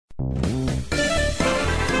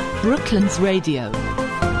Brooklands Radio.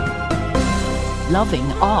 Loving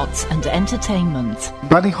arts and entertainment.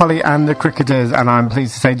 Buddy Holly and the Cricketers, and I'm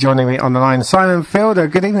pleased to say joining me on the line, Simon Fielder.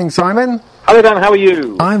 Good evening, Simon. Hello, Dan. How are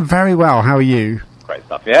you? I'm very well. How are you? Great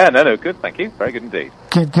stuff. Yeah, no, good. Thank you. Very good indeed.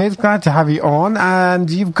 Good. Glad to have you on.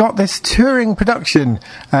 And you've got this touring production,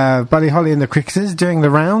 Buddy Holly and the Cricketers, doing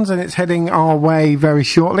the rounds, and it's heading our way very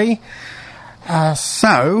shortly.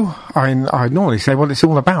 So, I normally say what it's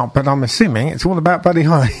all about, but I'm assuming it's all about Buddy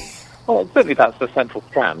Holly. Well, certainly that's the central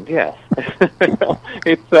strand, yes.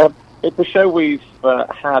 It's a show we've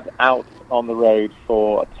had out on the road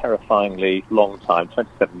for a terrifyingly long time,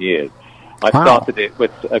 27 years. I started it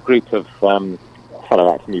with a group of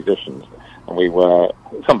fellow actor musicians, and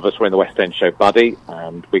some of us were in the West End show Buddy,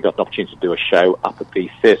 and we got an opportunity to do a show up at the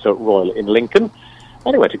Theatre Royal in Lincoln,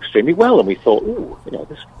 and it went extremely well, and we thought,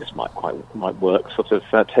 this might work, sort of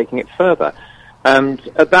taking it further. And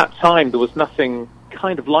at that time, there was nothing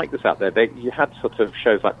kind of like this out there. You had sort of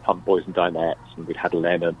shows like Pump Boys and Dinettes, and we'd had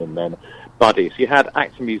Lennon and then Buddy. So you had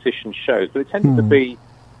actor-musician shows, but it tended to be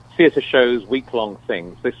theatre shows, week-long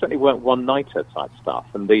things. They certainly weren't one-nighter type stuff.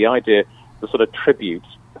 And the idea, the sort of tribute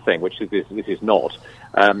thing, which this is not,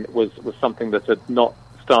 was something that had not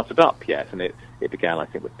started up yet. And it began, I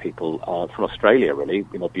think, with people from Australia, really,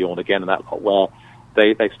 Bjorn Again and that lot,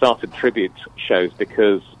 where they started tribute shows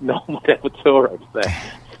because no one would ever tour over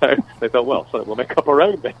there. So they thought, well, so we'll make up our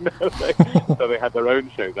own then. So they had their own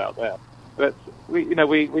shows out there. But we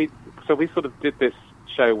sort of did this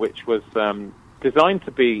show, which was designed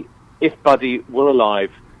to be, if Buddy were alive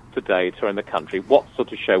today, touring the country, what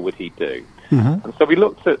sort of show would he do? Mm-hmm. And so we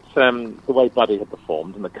looked at the way Buddy had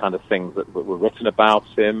performed and the kind of things that were written about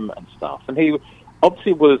him and stuff. And he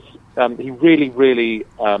obviously was, he really, really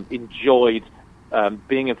enjoyed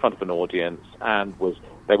being in front of an audience, and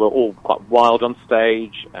they were all quite wild on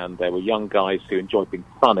stage, and they were young guys who enjoyed being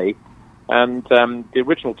funny. And the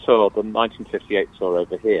original tour, the 1958 tour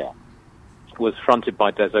over here, was fronted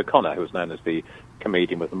by Des O'Connor, who was known as the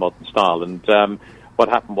comedian with the modern style. And what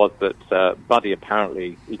happened was that Buddy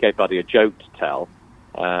he gave Buddy a joke to tell,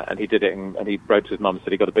 and he did it, and he wrote to his mum and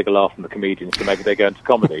said he got a bigger laugh from the comedians, so maybe they go into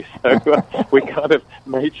comedy. So we kind of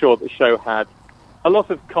made sure the show had a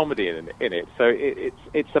lot of comedy in it. So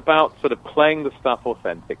it's about sort of playing the stuff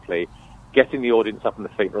authentically, getting the audience up on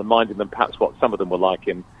their feet, reminding them perhaps what some of them were like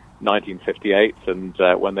in 1958 and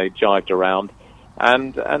when they jived around,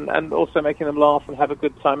 and also making them laugh and have a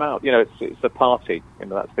good time out. It's a party.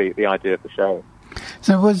 That's the idea of the show.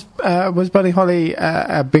 So was Buddy Holly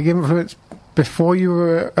a big influence before you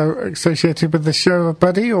were associated with the show of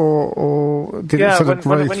Buddy, or did it sort of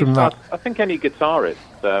grow from that? I think any guitarist,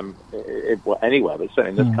 anywhere, but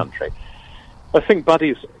certainly in this country, I think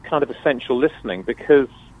Buddy's kind of essential listening, because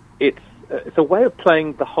it's a way of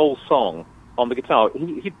playing the whole song on the guitar.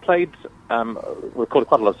 He'd recorded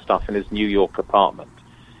quite a lot of stuff in his New York apartment,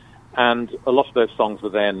 and a lot of those songs were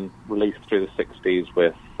then released through the 60s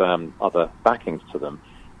with other backings to them.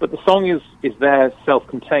 But the song is there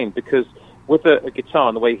self-contained, because with a guitar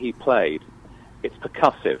and the way he played, it's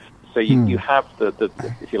percussive. So you have the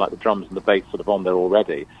if you like, the drums and the bass sort of on there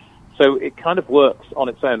already. So it kind of works on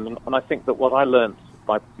its own. And I think that what I learned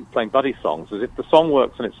by playing Buddy songs is if the song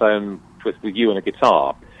works on its own with you and a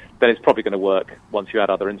guitar, then it's probably going to work once you add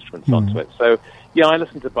other instruments onto it. So, yeah, I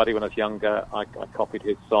listened to Buddy when I was younger. I copied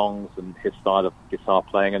his songs and his style of guitar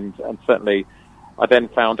playing, and certainly I then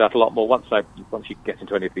found out a lot more. Once you get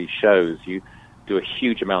into any of these shows, you do a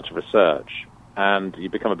huge amount of research, and you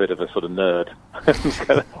become a bit of a sort of nerd, a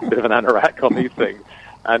bit of an anorak on these things,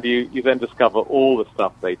 and you then discover all the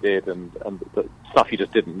stuff they did and the stuff you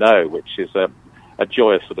just didn't know, which is a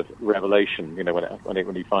joyous sort of revelation,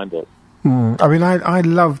 when you find it. I mean, I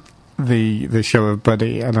loved the show of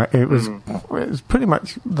Buddy, and it was pretty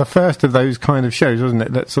much the first of those kind of shows, wasn't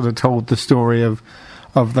it, that sort of told the story of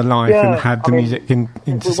the life and had the music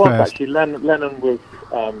interspersed. It was actually. Lennon was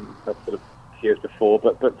sort of years before,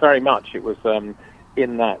 but very much it was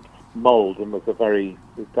in that mould, and that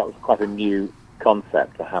was quite a new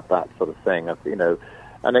concept to have that sort of thing, and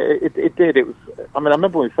it did. It was. I mean, I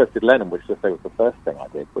remember when we first did Lennon, which was the first thing I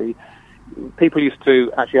did. People used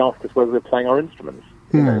to actually ask us whether we were playing our instruments,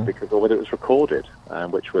 or whether it was recorded,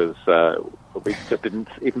 which was we just didn't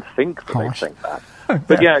even think that they'd think that.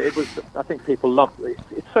 But yeah, it was. I think people love it.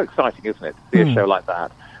 It's so exciting, isn't it, to see a show like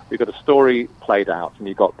that? We've got a story played out, and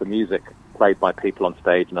you've got the music played by people on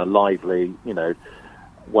stage in a lively,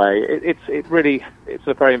 way. It's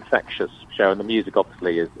a very infectious show, and the music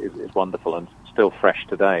obviously is wonderful and still fresh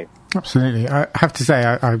today. Absolutely. I have to say,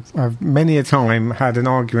 I've many a time had an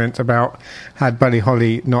argument about, had Buddy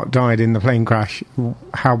Holly not died in the plane crash,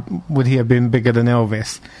 how would he have been bigger than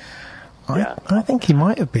Elvis? I think he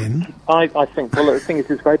might have been. I think, well, the thing is,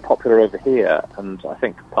 he was very popular over here, and I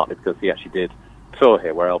think partly because he actually did tour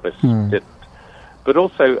here, where Elvis didn't. But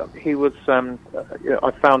also, he was,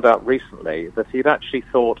 I found out recently that he'd actually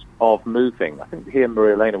thought of moving. I think he and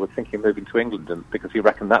Maria Elena were thinking of moving to England because he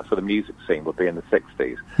reckoned that's where the music scene would be in the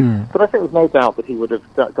 60s. But I think there's no doubt that he would have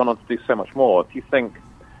gone on to do so much more. If you think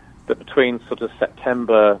that between sort of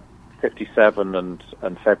September 57 and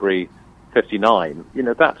February 59,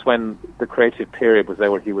 that's when the creative period was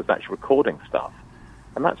there where he was actually recording stuff.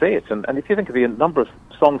 And that's it. And if you think of the number of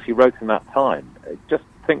songs he wrote in that time, just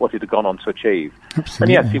think what he'd have gone on to achieve.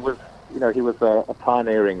 Absolutely. And yes, he was a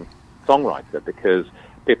pioneering songwriter because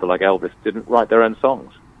people like Elvis didn't write their own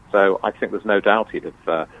songs. So I think there's no doubt he'd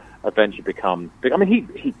have eventually become big. I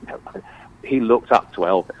mean, he looked up to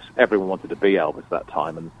Elvis. Everyone wanted to be Elvis at that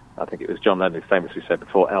time, and I think it was John Lennon who famously said,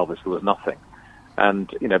 before Elvis there was nothing.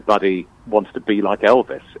 And, Buddy wanted to be like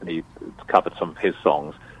Elvis, and he covered some of his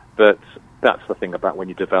songs. But that's the thing about when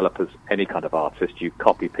you develop as any kind of artist, you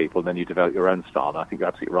copy people and then you develop your own style. And I think you're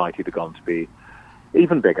absolutely right, he'd have gone to be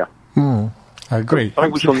even bigger. I agree.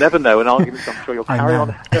 Something which we'll never know, an argument I'm sure you'll carry on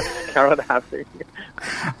having.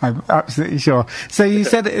 I'm absolutely sure. So you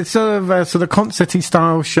said it's sort of a concerty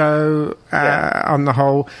style show on the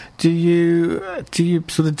whole. Do you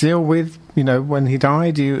sort of deal with, when he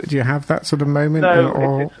died? Do you have that sort of moment?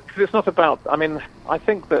 No, it's not about. I mean, I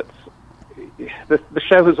think that the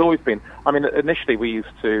show has always been. I mean, initially we used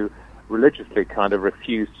to religiously kind of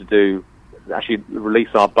refuse to actually release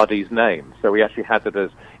our Buddy's name. So we actually had it as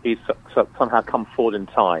he's somehow come forward in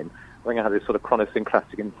time. I think I had this sort of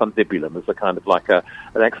chronosyncratic infundibulum as a kind of like an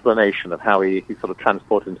explanation of how he sort of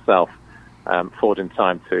transported himself forward in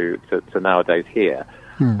time to nowadays here.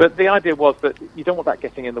 But the idea was that you don't want that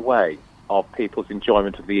getting in the way of people's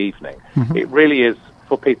enjoyment of the evening. It really is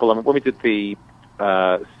for people. I mean, when we did the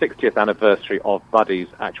 60th anniversary of Buddy's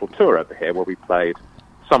actual tour over here, where we played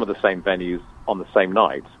some of the same venues on the same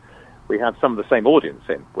nights, we had some of the same audience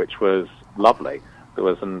in, which was lovely. There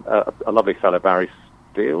was a lovely fellow, Barry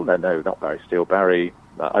Steele. No, not Barry Steele. Barry,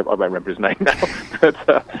 I won't remember his name now, but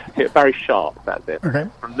Barry Sharp, that's it,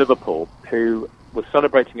 from Liverpool, who was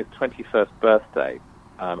celebrating his 21st birthday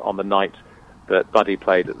on the night that Buddy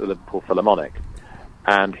played at the Liverpool Philharmonic.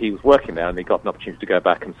 And he was working there, and he got an opportunity to go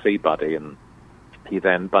back and see Buddy, and he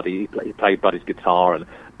played Buddy's guitar, and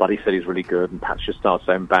Buddy said he's really good, and Pat should start his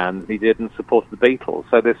own band, and he did, and supported the Beatles.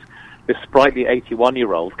 So this sprightly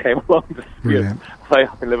 81-year-old came along to play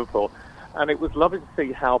up in Liverpool, and it was lovely to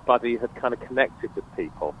see how Buddy had kind of connected with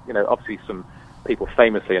people. Obviously some people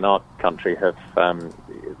famously in our country have,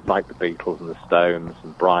 like the Beatles and the Stones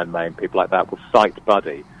and Brian May and people like that, will cite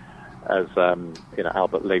Buddy as,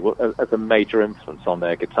 Albert Lee, as a major influence on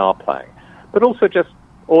their guitar playing. But also just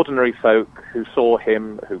ordinary folk who saw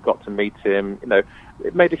him, who got to meet him,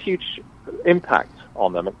 it made a huge impact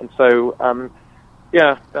on them. And so,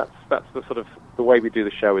 that's the sort of the way we do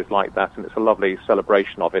the show is like that, and it's a lovely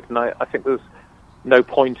celebration of it. And I think there's no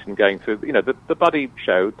point in going through, the Buddy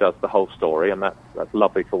show does the whole story, and that's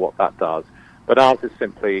lovely for what that does. But ours is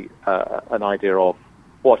simply an idea of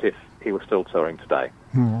what if he was still touring today.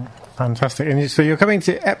 Fantastic. And so you're coming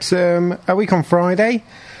to Epsom a week on Friday?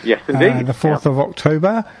 Yes, indeed. The 4th of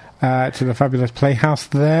October, to the fabulous Playhouse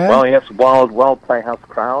there. Well, yes, wild Playhouse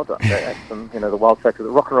crowd at Epsom, the wild sector, the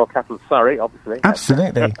rock and roll capital of Surrey, obviously.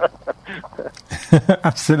 Absolutely.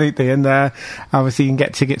 Absolutely. And obviously you can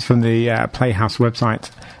get tickets from the Playhouse website.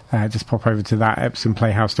 Just pop over to that,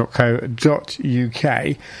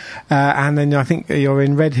 epsomplayhouse.co.uk. And then I think you're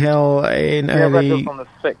in Redhill in early... Redhill's on the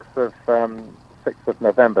 6th of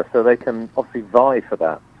November, so they can obviously vie for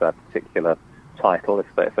that particular title if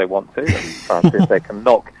they want to, and try and see if they can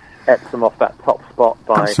knock Epsom off that top spot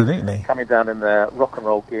by coming down in their rock and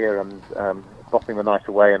roll gear and bopping the night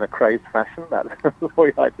away in a crazed fashion. That's what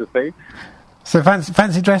we like to see. So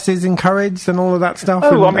fancy dresses encouraged and all of that stuff?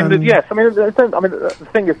 Oh, yes. The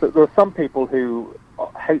thing is that there are some people who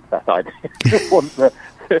hate that idea, just want to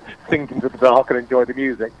sink into the dark and enjoy the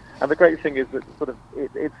music. And the great thing is that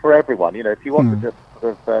it's for everyone. If you want to just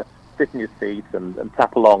sort of sit in your seat and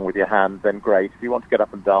tap along with your hand, then great. If you want to get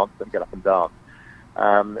up and dance, then get up and dance.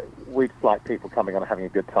 We just like people coming on and having a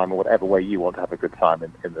good time, or whatever way you want to have a good time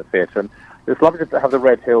in the theatre. And it's lovely to have the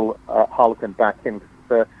Redhill Harlequin back in.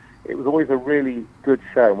 It was always a really good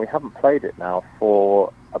show, and we haven't played it now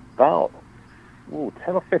for about 10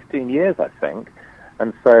 or 15 years, I think.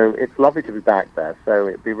 And so it's lovely to be back there. So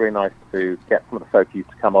it'd be really nice to get some of the folk who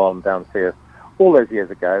used to come on down to see us all those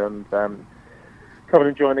years ago and come and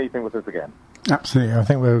enjoy an evening with us again. Absolutely. I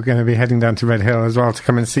think we're going to be heading down to Red Hill as well to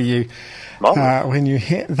come and see you when you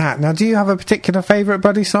hit that. Now, do you have a particular favourite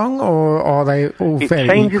Buddy song, or are they all fairly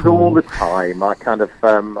It changes equal? all the time. I kind of,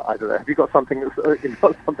 I don't know, have you got something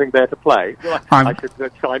there to play? I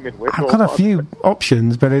should chime in with? I've got a few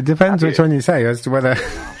options, but it depends which one you say as to whether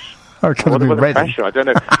I've got to be ready. Pressure, I don't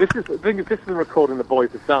know. This is the recording the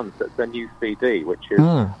boys have done. So it's their new CD, which is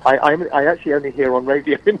I actually only hear on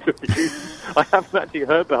radio interviews. I haven't actually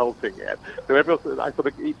heard the whole thing yet. So I sort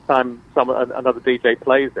of each time another DJ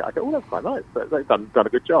plays it, I go, "Oh, that's quite nice. They've done a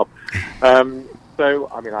good job." So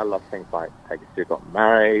I mean, I love things like "Take Us to Got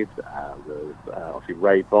Married." There's obviously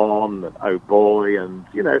Ray Vaughan and "Oh Boy," and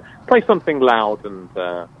play something loud and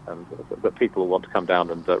that people want to come down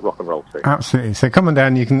and rock and roll to. Absolutely. So come on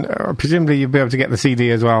down. You can presumably you'll be able to get the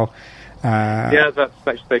CD as well. Yeah,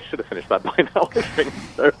 they should have finished that by now, I think.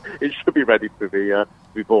 So it should be ready to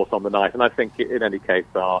be bought on the night. And I think, in any case,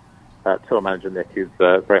 our tour manager, Nick, is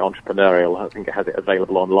very entrepreneurial. I think it has it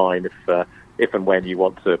available online if and when you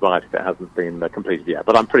want to buy it, if it hasn't been completed yet.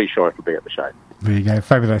 But I'm pretty sure it'll be at the show. There you go.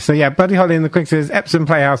 Fabulous. So, yeah, Buddy Holly and the Cricketers, Epsom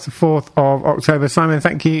Playhouse, the 4th of October. Simon,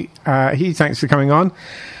 thank you. Huge thanks for coming on.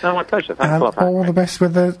 No, my pleasure. Thanks a lot. All the best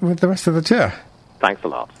with the rest of the tour. Thanks a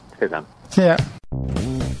lot. See you then. See ya.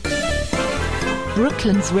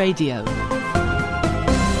 Brooklands Radio.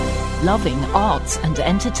 Loving arts and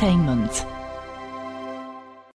entertainment.